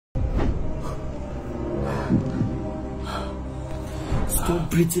Stop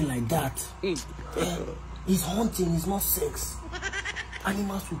breathing like that. It's hunting, it's not sex.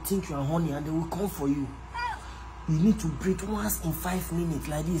 Animals will think you are horny and they will come for you. You need to breathe once in 5 minutes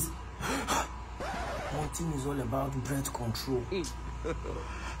like this. Hunting is all about breath control. Good.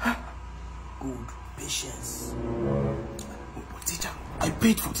 Patience. But teacher, I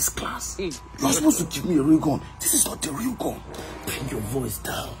paid for this class. You are supposed to give me a real gun. This is not the real gun. Bring your voice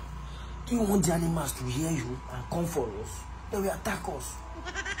down. Do you want the animals to hear you and come for us? They will attack us.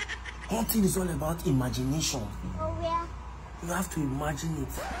 Hunting is all about imagination. Oh, yeah. You have to imagine it.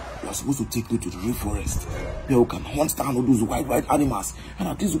 You are supposed to take me to the real forest where you can hunt down all those wild animals and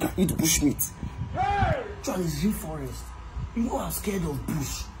at least you can eat bushmeat. Hey! John, is real forest. You know I'm scared of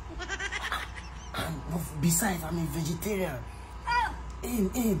bush. And besides, I'm a vegetarian.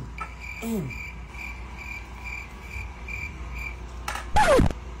 Aim.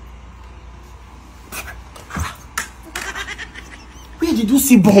 Where did you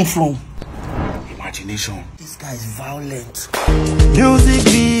see bomb from? Imagination. This guy is violent. Music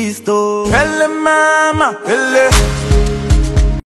beast, oh. Mama,